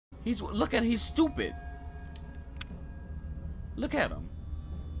Look at him, he's stupid. Look at him.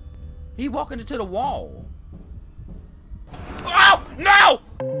 He walking into the wall. Oh no!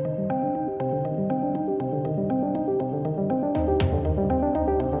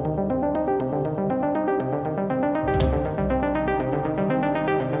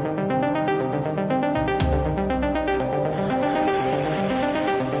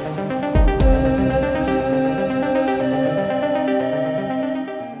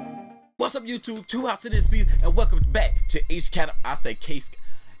 What's up, YouTube? Two House in this piece, and welcome back to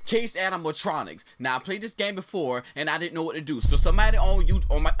Case Animatronics. Now I played this game before and I didn't know what to do. So somebody on YouTube,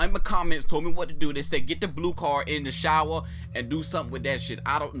 in my comments, told me what to do. They said get the blue card in the shower and do something with that shit.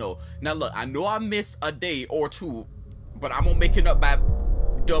 I don't know. Now look, I know I missed a day or two, but I'm gonna make it up by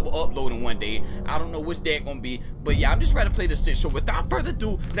double uploading one day. I don't know which day it's gonna be, but yeah, I'm just ready to play this shit. So without further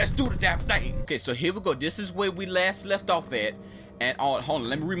ado, let's do the damn thing. Okay, so here we go. This is where we last left off at. And hold on,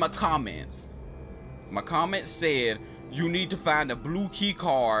 let me read my comments. My comments said, you need to find the blue key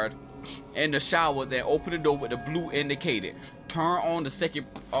card in the shower, then open the door with the blue indicated. Turn on the second,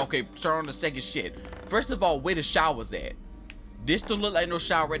 okay, turn on the second shit. First of all, where the shower's at? This don't look like no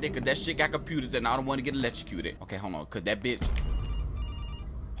shower right there, cause that shit got computers and I don't want to get electrocuted. Okay, hold on, cause that bitch.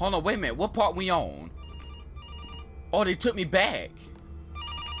 Hold on, wait a minute, what part we on? Oh, they took me back.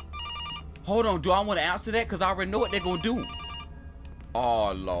 Hold on, do I want to answer that? Cause I already know what they're gonna do.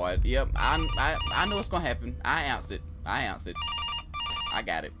 Oh Lord, yep, I know what's gonna happen. I answered. I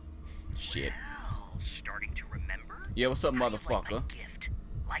got it. Shit. Well, starting to remember? Yeah, what's up, motherfucker? Like my gift?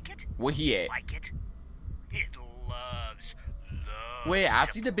 Like it? Where he at? Like it? It loves. Where? I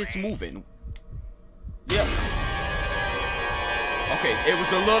see the bitch moving. Yep. Okay, it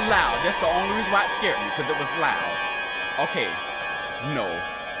was a little loud. That's the only reason why it scared me, because it was loud. Okay. No.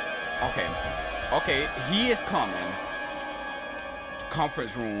 Okay. Okay, he is coming.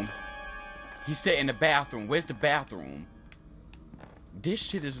 Conference room. He said in the bathroom. Where's the bathroom? This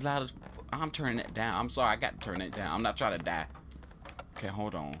shit is loud as I'm turning it down. I'm sorry, I got to turn it down. I'm not trying to die. Okay,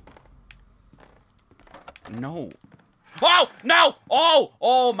 hold on. No. Oh no!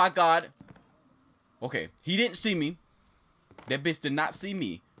 Oh my god. Okay, he didn't see me. That bitch did not see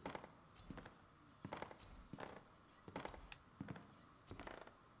me.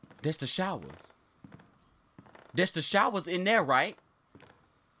 That's the showers. That's the showers in there, right?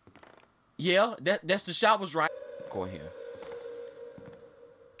 Yeah, that's the showers, right? Go here.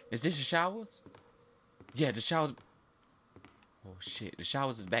 Is this the showers? Yeah, the showers. Oh shit, the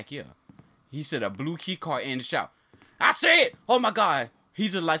showers is back here. He said a blue key card in the shower. I see it. Oh my god,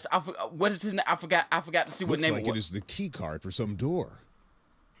 he's a license. What is his name? I forgot to see what name it was. Looks like it is the key card for some door.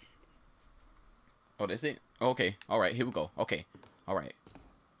 Oh, that's it. Okay, all right, here we go. Okay, all right.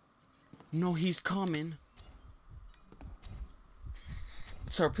 No, he's coming.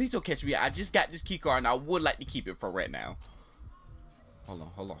 Sir, please don't catch me. I just got this key card and I would like to keep it for right now. Hold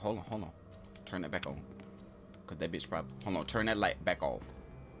on. Turn that back on. Cause that bitch probably. Hold on, turn that light back off.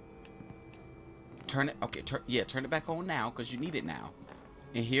 Turn it. Okay, turn it back on now, cause you need it now.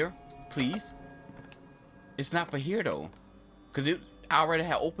 In here, please. It's not for here though, cause I already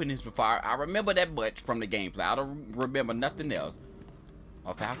had opened this before. I remember that much from the gameplay. I don't remember nothing else.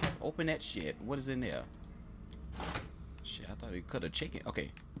 Okay, I can open that shit. What is in there? Shit, I thought he cut a chicken.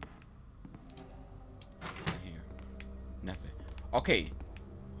 Okay. What's in here? Nothing. Okay.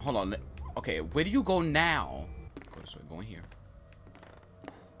 Hold on. Okay, where do you go now? Go this way. Go in here.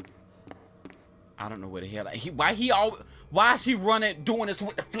 I don't know where the hell. Why is he running, doing this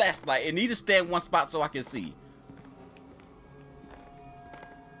with the flashlight? It need to stay in one spot so I can see.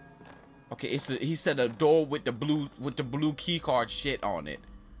 Okay, he said a door with the blue key card shit on it.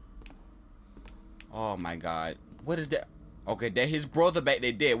 Oh my god. What is that? Okay, that his brother back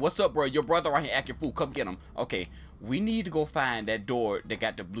there dead. What's up, bro? Your brother right here acting fool. Come get him. Okay, we need to go find that door that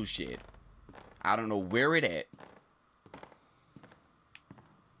got the blue shit. I don't know where it at.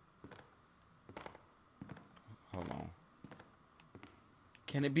 Hold on.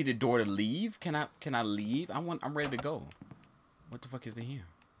 Can it be the door to leave? Can I leave? I'm ready to go. What the fuck is in here?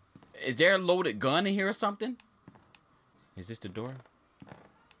 Is there a loaded gun in here or something? Is this the door?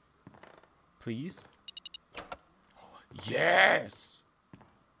 Please? Yes.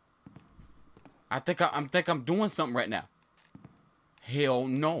 I think I'm doing something right now. Hell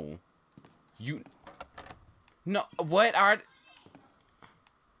no. No, what are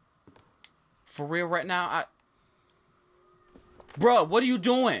for real right now? Bruh, what are you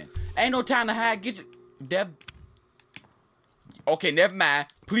doing? Ain't no time to hide. Get your Okay, never mind.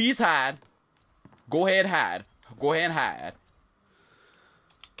 Please hide. Go ahead, hide. Go ahead and hide.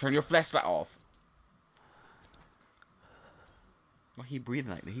 Turn your flashlight off. Why he breathing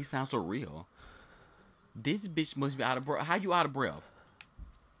like that? He sounds so real. This bitch must be out of breath. How you out of breath?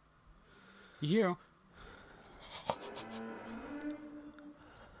 You hear him?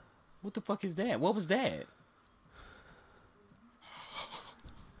 What the fuck is that? What was that?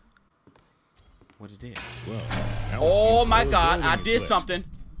 What is that? Well, now it Oh seems my the god, building I is did lit. something.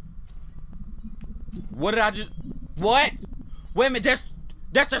 What did I just... What? Wait a minute,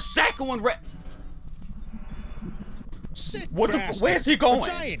 that's the second one. Sick What the bastard. where's he going? A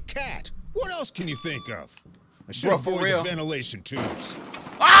giant cat. What else can you think of? I should Bro, for avoid real. the ventilation tubes.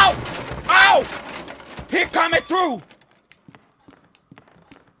 Ow! Ow! He coming through!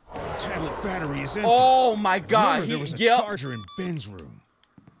 The tablet battery is empty. Oh my god. Remember, there was a Yep. charger in Ben's room.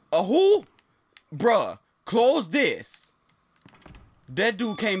 A who? Bruh, close this. That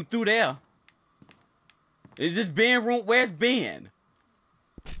dude came through there. Is this Ben room? Where's Ben?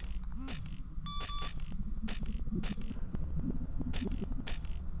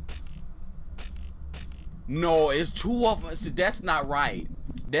 No, it's two of them. See, that's not right.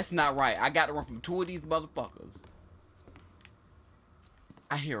 That's not right. I got to run from two of these motherfuckers.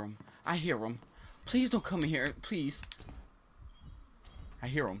 I hear them. I hear them. Please don't come in here. Please. I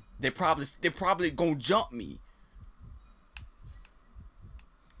hear them. They're probably gonna jump me.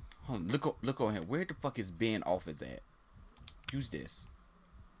 Hold on, look over here. Where the fuck is Ben office at? Use this.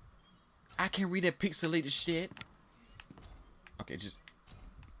 I can't read that pixelated shit. Okay, just...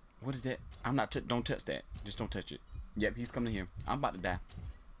 What is that? I'm not... Don't touch that. Just don't touch it. Yep, he's coming here. I'm about to die.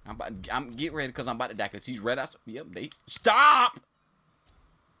 I'm get ready because I'm about to die because he's red outside. Yep, they... Stop!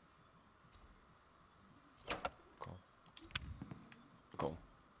 Go. Go.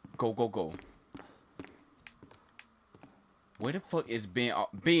 Go, go, go. Where the fuck is Ben?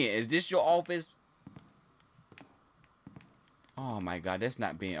 Ben, is this your office? Oh my god, that's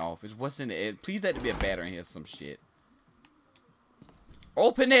not Ben office. What's in it? Please let there be a battery in here, some shit.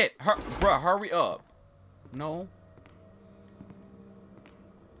 Open it! Bruh, hurry up. No.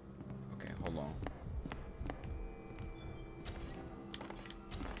 Okay, hold on.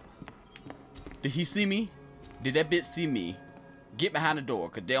 Did he see me? Did that bitch see me? Get behind the door,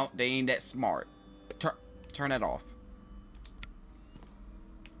 cause they ain't that smart. Turn that off.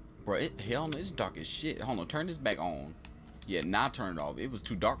 Bro, hell no, it's dark as shit. Hold on, turn this back on. Yeah, now turn it off. It was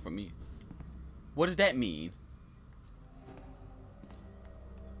too dark for me. What does that mean?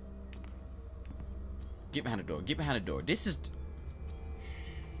 Get behind the door. Get behind the door. This is...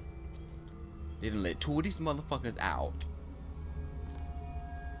 They done let two of these motherfuckers out.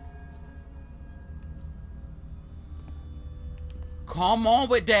 Come on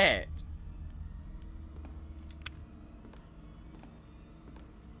with that.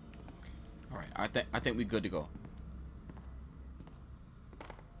 Okay. All right. I think we're good to go.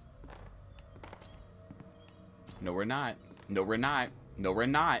 No, we're not. No, we're not. No, we're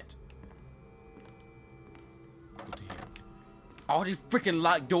not. Go to here. All these freaking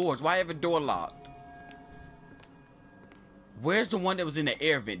locked doors. Why every door locked? Where's the one that was in the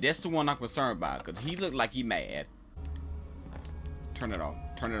air vent? That's the one I'm concerned about, because he looked like he mad. Turn it off.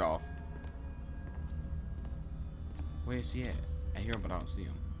 Turn it off. Where is he at? I hear him, but I don't see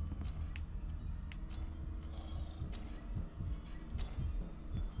him.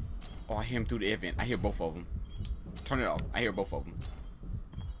 Oh, I hear him through the air vent. I hear both of them. Turn it off. I hear both of them.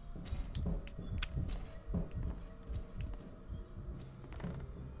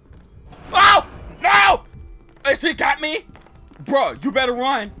 Oh! No! He got me! Bruh, you better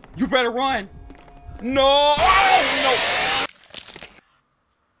run. You better run. No! Oh,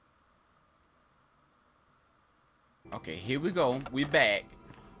 no! Okay, here we go. We back.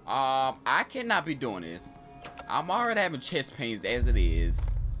 I cannot be doing this. I'm already having chest pains as it is.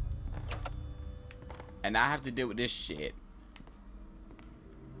 And I have to deal with this shit.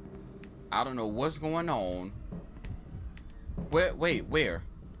 I don't know what's going on. Wait, where?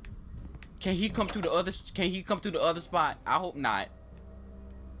 Can he come through the other? Can he come through the other spot? I hope not.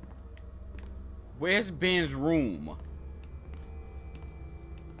 Where's Ben's room?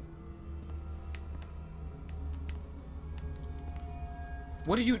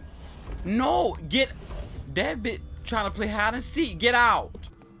 What are you? No, get that bit trying to play hide and seek. Get out.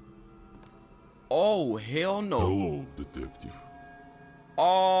 Oh, hell no. Hello, detective.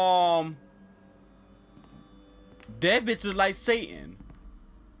 That bitch is like Satan.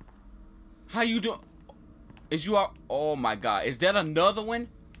 How you doing? Is you are? Oh my god. Is that another one?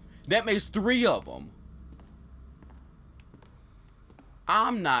 That makes 3 of them.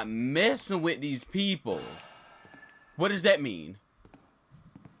 I'm not messing with these people. What does that mean?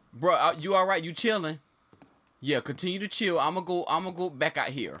 Bro, you alright? You chilling? Yeah, continue to chill. I'm gonna go back out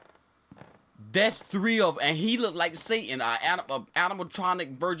here. That's 3 of, and he looked like Satan, an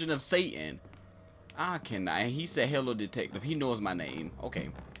animatronic version of Satan. I cannot. And he said, "Hello, detective." He knows my name. Okay.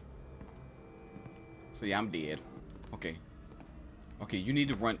 So yeah, I'm dead. Okay. Okay, you need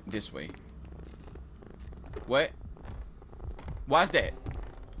to run this way. What? Why's that?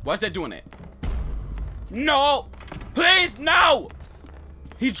 Why's that doing that? No! Please, no!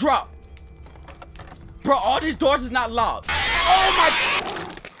 He dropped. Bro, all these doors is not locked. Oh my...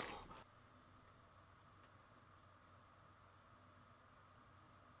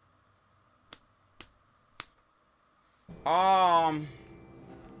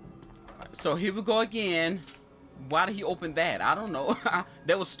 So here we go again. Why did he open that? I don't know.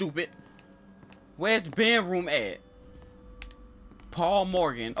 That was stupid. Where's the bedroom at? Paul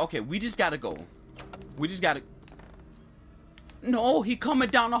Morgan. Okay, we just gotta go. We just gotta... No, he coming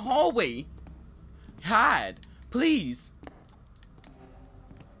down the hallway. Hide. Please.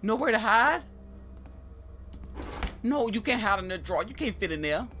 Nowhere to hide? No, you can't hide in the drawer. You can't fit in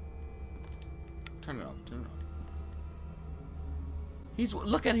there. Turn it off. Turn it off.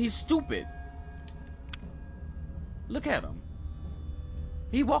 Look at him. He's stupid. Look at him.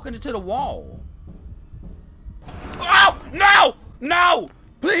 He walking into the wall. Oh, no! No!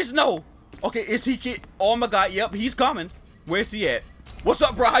 Please, no. Okay, is he oh my God, yep, he's coming. Where's he at? What's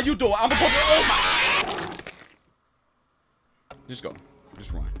up, bro? How you doing? I'm gonna go. Oh my. Just go.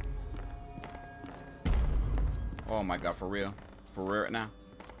 Just run. Oh my God, for real? For real right now?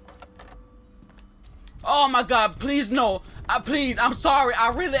 Oh my God, please no. Please, I'm sorry.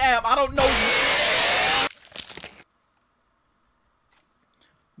 I really am. I don't know you.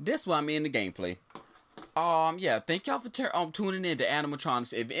 This is why I'm in the gameplay. Yeah, thank y'all for tuning in to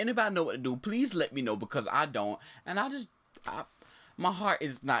Animatronics. If anybody know what to do, please let me know, because I don't. And my heart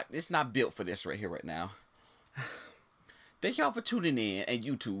is not, it's not built for this right here right now. Thank y'all for tuning in, and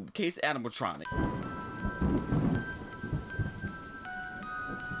YouTube, Case Animatronic.